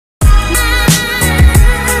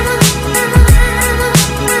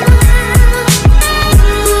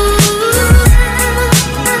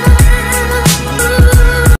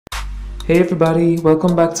Hey everybody,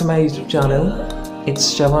 welcome back to my YouTube channel.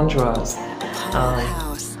 It's Javon Draws.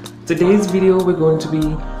 Today's video we're going to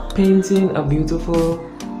be painting a beautiful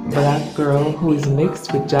black girl who is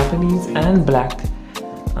mixed with Japanese and black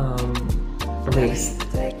race.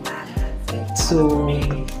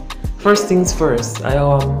 So first things first,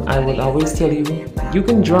 I would always tell you, you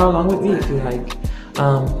can draw along with me if you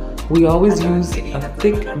like. We always use a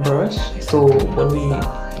thick brush, so when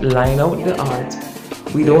we line out the art,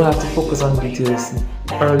 we don't have to focus on details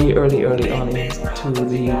early on into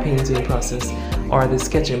the painting process or the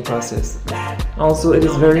sketching process. Also, it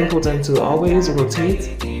is very important to always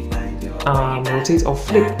rotate or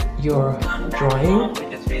flip your drawing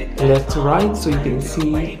left to right so you can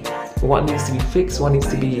see what needs to be fixed, what needs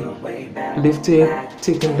to be lifted,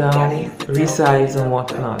 taken down, resized, and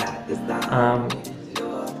whatnot.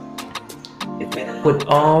 With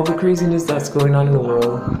all the craziness that's going on in the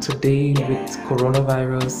world today with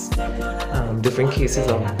coronavirus, different cases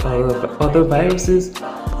of other viruses,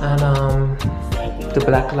 and the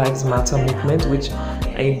Black Lives Matter movement, which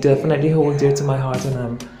I definitely hold dear to my heart, and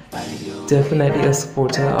I'm definitely a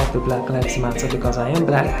supporter of the Black Lives Matter because I am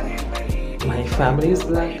black, my family is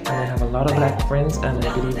black, and I have a lot of black friends, and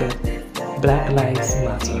I believe that Black Lives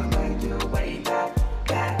Matter.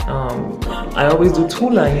 I always do 2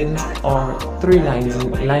 lines or 3 lines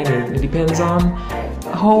in lining. It depends on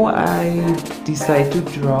how I decide to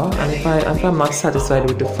draw, and if I'm not satisfied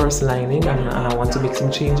with the first lining and I want to make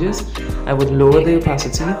some changes, I would lower the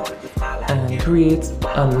opacity and create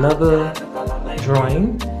another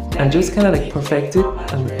drawing and just kind of like perfect it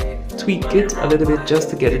and tweak it a little bit just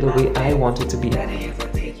to get it the way I want it to be.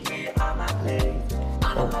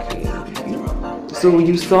 Okay. So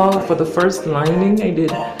you saw for the first lining I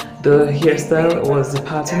did, the hairstyle was the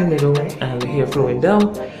part in the middle and the hair flowing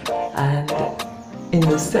down, and in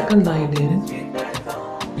the second lining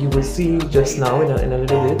you will see just now in a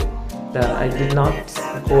little bit that I did not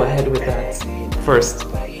go ahead with that first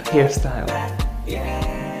hairstyle.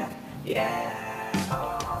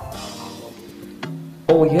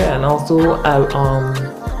 Oh yeah, and also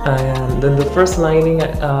then the first lining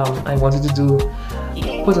I wanted to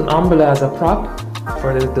put an umbrella as a prop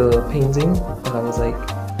for the painting, and I was like,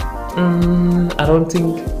 I don't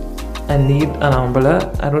think I need an umbrella.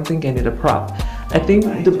 I don't think I need a prop. I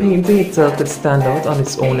think the painting itself could stand out on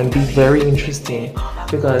its own and be very interesting,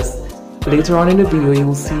 because later on in the video you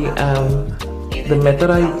will see the method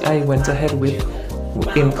I went ahead with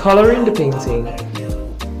in coloring the painting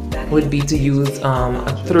would be to use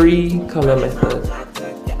a 3-color method.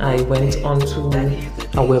 I went onto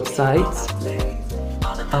a website.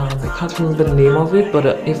 I can't remember the name of it, but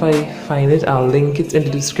if I find it, I'll link it in the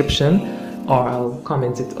description, or I'll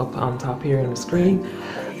comment it up on top here on the screen.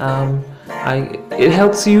 It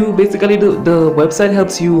helps you, basically the website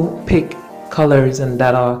helps you pick colors and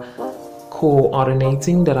that are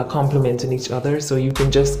coordinating, that are complementing each other, so you can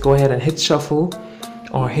just go ahead and hit shuffle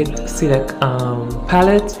or hit select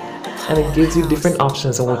palette, and it gives you different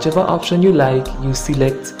options, and whichever option you like, you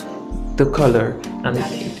select the color, and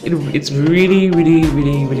it's really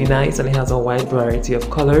nice, and it has a wide variety of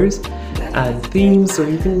colors and themes, so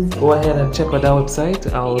you can go ahead and check out that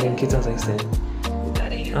website. I'll link it as I said.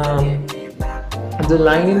 The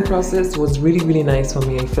lining process was really nice for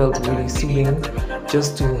me. I felt really soothing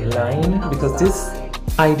just to line, because this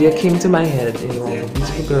idea came to my head, a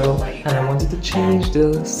beautiful girl, and I wanted to change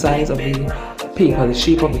the size of the paper, the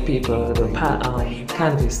shape of the paper, the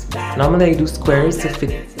canvas. Normally I do squares to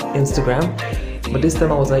fit Instagram, but this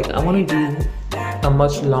time I was like, I want to do a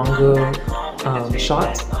much longer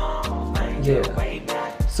shot. Yeah,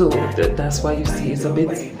 so that's why you see it's a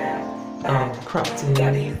bit cropped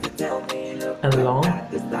and long.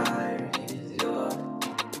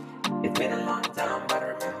 It's been a long time, but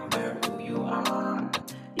remember who you are.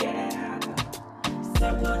 Yeah,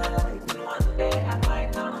 so good I like me one day, I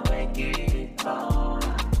might not make it on.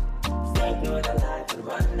 So good I like me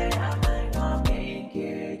one day, I might not make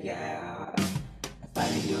it. Yeah,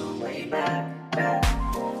 find your way back.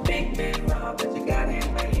 Big mirror, but you got it,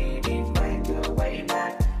 baby. Find your way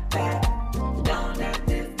back. Don't let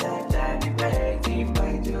this drive you crazy.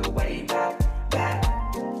 Find your way back.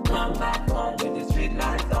 Come back home with the street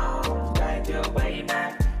lights on. Find your way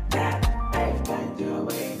back. Hey, find your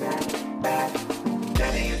way back.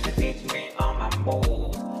 Daddy used to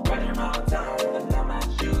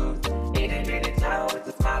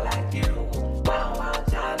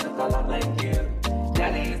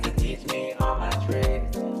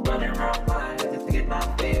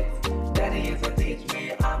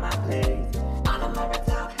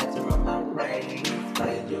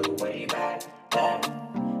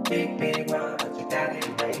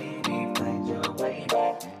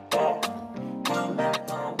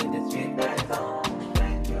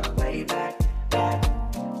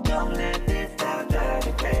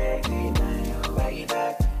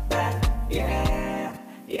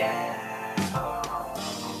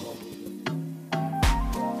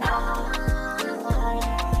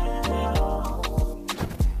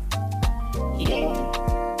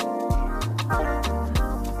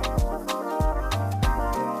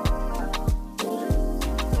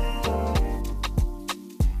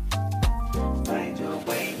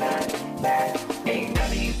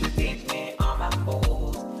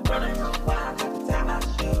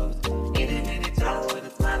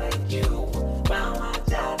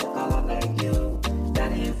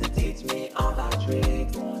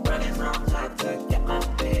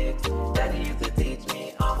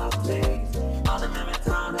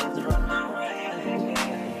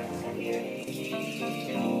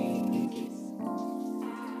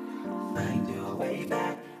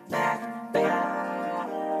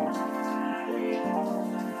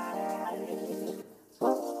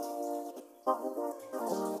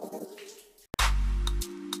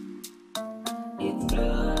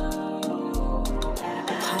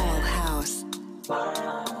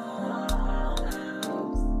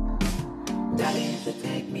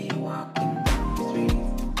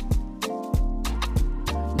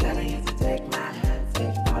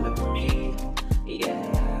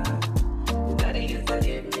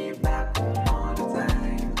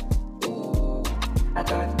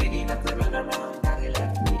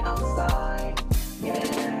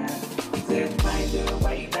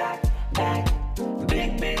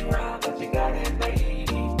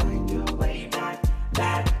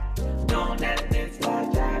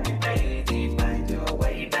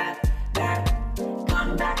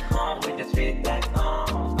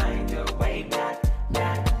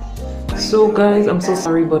So guys, I'm so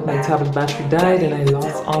sorry, but my tablet battery died and I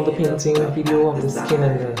lost all the painting video of the skin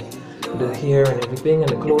and the hair and everything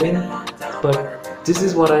and the clothing. But this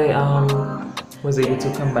is what I was able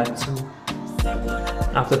to come back to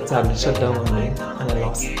after the tablet shut down on me and I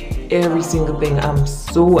lost every single thing. I'm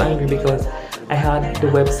so angry because I had the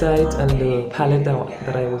website and the palette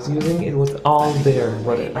that I was using. It was all there,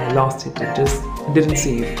 but I lost it. It just didn't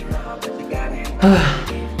save.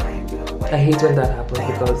 I hate when that happens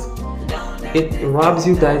because it robs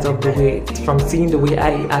you guys of the way from seeing the way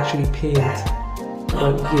I actually paint.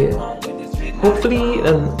 But yeah, hopefully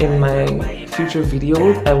in my future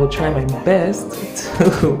videos I will try my best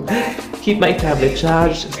to keep my tablet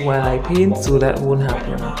charged while I paint, so that won't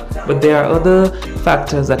happen. But there are other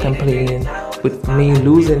factors that can play in with me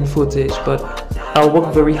losing footage, but I'll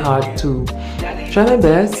work very hard to try my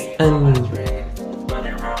best and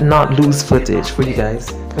not lose footage for you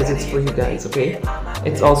guys, because it's for you guys, okay?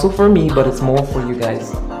 It's also for me, but it's more for you guys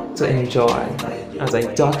to enjoy as I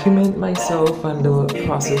document myself and the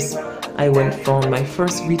process I went from my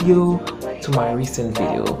first video to my recent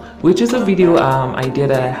video, which is a video idea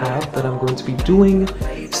that I have that I'm going to be doing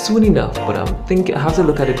soon enough, but I'm thinking I have to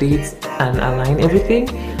look at the dates and align everything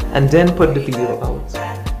and then put the video out.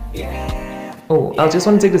 Oh, I just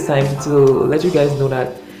want to take this time to let you guys know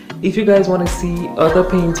that if you guys want to see other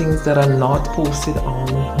paintings that are not posted on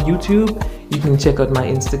YouTube, you can check out my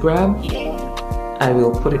Instagram. I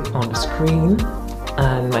will put it on the screen,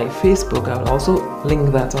 and my Facebook, I will also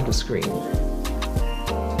link that on the screen.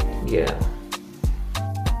 Yeah.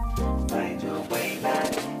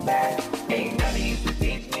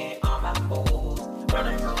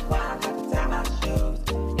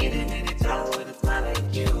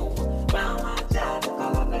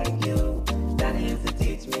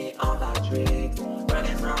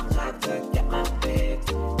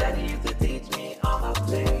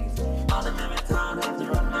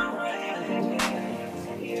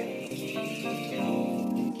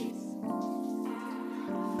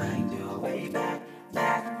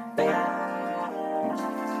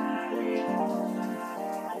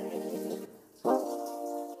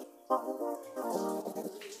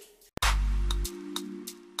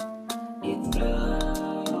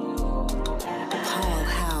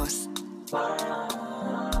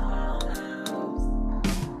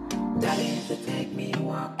 Daddy used to take me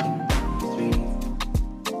walking down the street.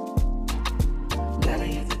 Daddy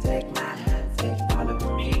used to take my hand, say follow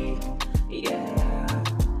me. Yeah.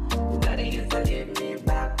 Daddy used to leave me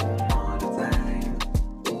back home all the time.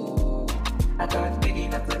 Ooh. I got big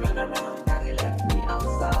enough to run around. Daddy left me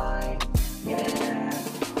outside. Yeah.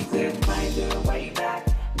 He said find your way back,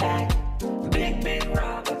 back. Big, big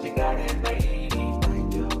round, but you got it, baby.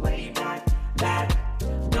 Find your way back, back.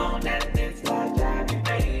 Don't let this life drive you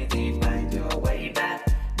crazy. Find your way back,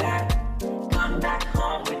 back. Come back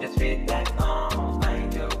home with your street lights on.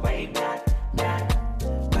 Find your way back, back.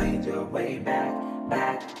 Find your way back,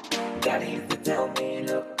 back. Daddy used to tell me,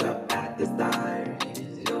 look up at the stars.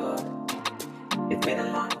 It's been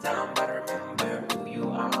a long time, but remember who you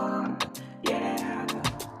are. Yeah.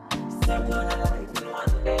 So good I life, and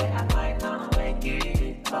one day I might not make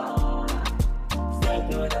it. Oh. So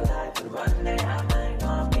good I life, and one day I might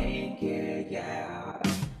not make it. Yeah.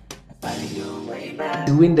 Find your way back.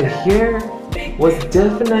 Doing the hair was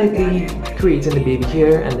definitely creating the baby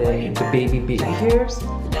hair and then the baby hairs,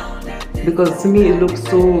 because to me it looks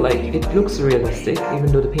so it looks realistic, even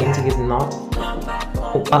though the painting is not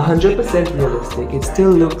 100% realistic. It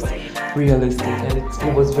still looks realistic, and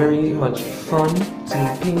it was very much fun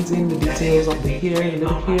to painting the details of the hair, the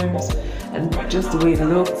little hairs, and just the way it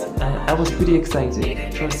looked. I was pretty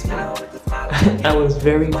excited, trust me. I was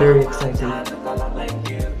very, very excited.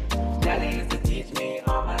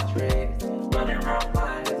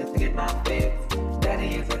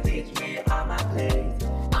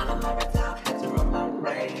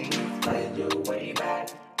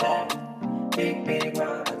 Big, big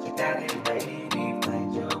round, but you got it, baby.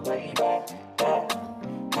 Find your way back, back.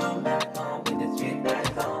 Come back home with the street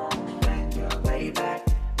lights on. Find your way back,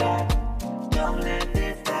 back. Don't let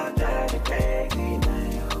this stop drive you crazy.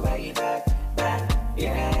 Find your way back, back.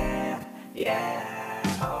 Yeah, yeah.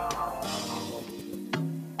 Oh.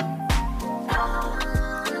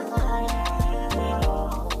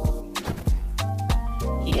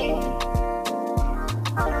 Yeah.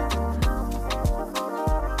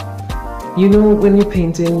 You know, when you're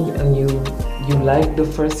painting and you like the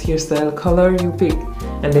first hairstyle color you pick,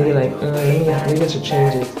 and then you're like, maybe I should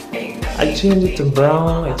change it. I changed it to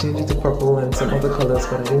brown, I changed it to purple and some other colors,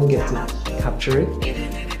 but I didn't get to capture it.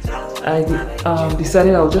 I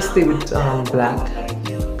decided I'll just stay with black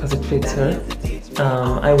because it fits her,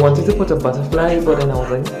 I wanted to put a butterfly, but then I was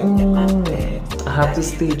like, I have to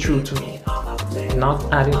stay true to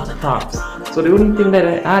not adding props. So the only thing that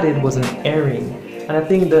I added was an earring, and I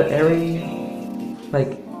think the earring,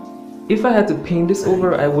 like, if I had to paint this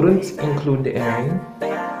over, I wouldn't include the earring,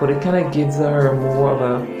 but it kind of gives her more of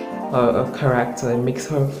a character. It makes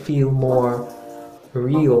her feel more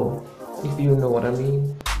real, if you know what I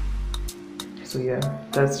mean. So yeah,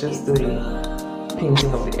 that's just the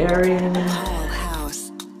painting of the earring.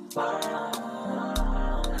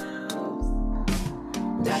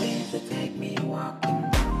 That is to take me walking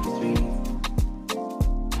down the street.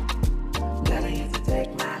 That is to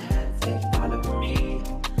take my hand, say follow me.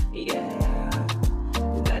 Yeah.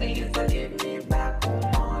 That is to give me back home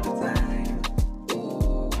all the time.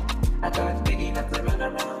 Ooh. I got big enough to run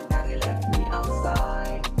around, daddy left me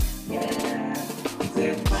outside. Yeah. He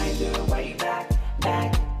said find your way back,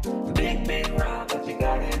 back. Big round, but you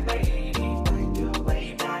got it, baby. Find your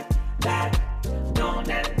way back, back. Don't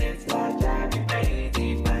let this life drive you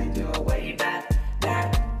crazy. Find your way back,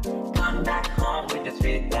 back. Come back home with your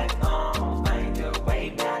street back home. Find your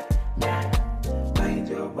way back, back. Find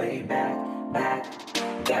your way back, back.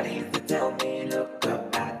 Daddy used to tell me, look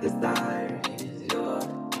up at the stars.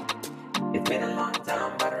 It's been a long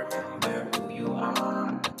time, but remember who you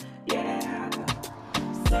are. Yeah.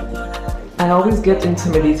 I always get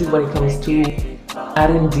intimidated when it comes to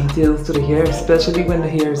adding details to the hair, especially when the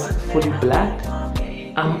hair is fully black.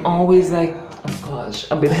 I'm always like, oh gosh,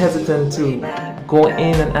 a bit hesitant to go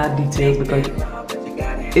in and add details because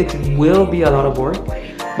it will be a lot of work.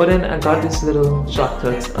 But then I got this little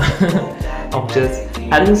shortcut of just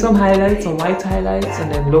adding some highlights, some white highlights,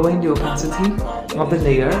 and then lowering the opacity of the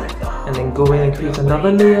layer, and then go in and create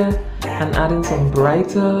another layer and adding some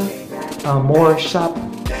brighter, more sharp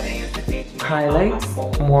highlights,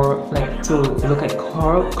 more like to look like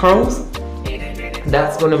curls.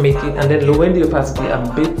 That's going to make it, and then lowering the opacity a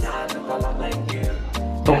bit.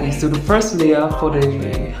 Okay, so the first layer for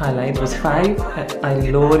the highlight was 5. I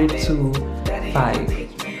lowered it to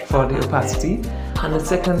 5 for the opacity, and the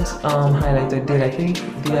second highlight I did, I think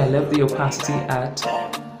I left the opacity at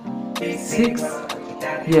 6.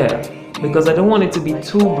 Yeah, because I don't want it to be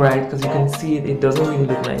too bright, because you can see it doesn't really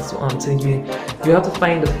look nice. So you have to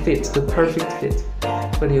find the fit, the perfect fit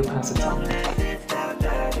for the opacity.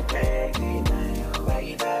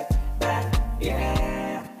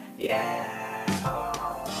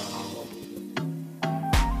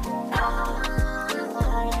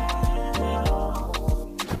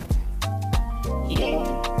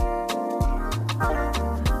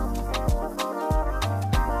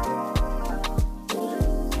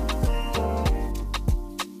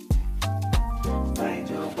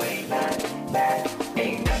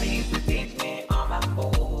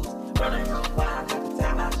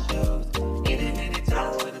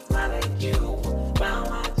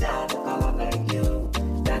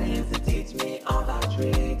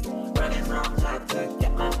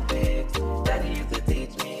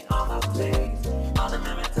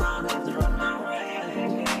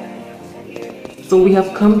 So we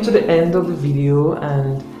have come to the end of the video,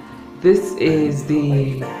 and this is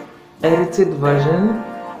the edited version.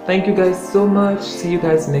 Thank you guys so much. See you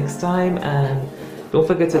guys next time, and don't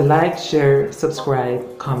forget to like, share,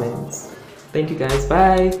 subscribe, comments. Thank you guys.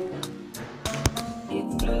 Bye.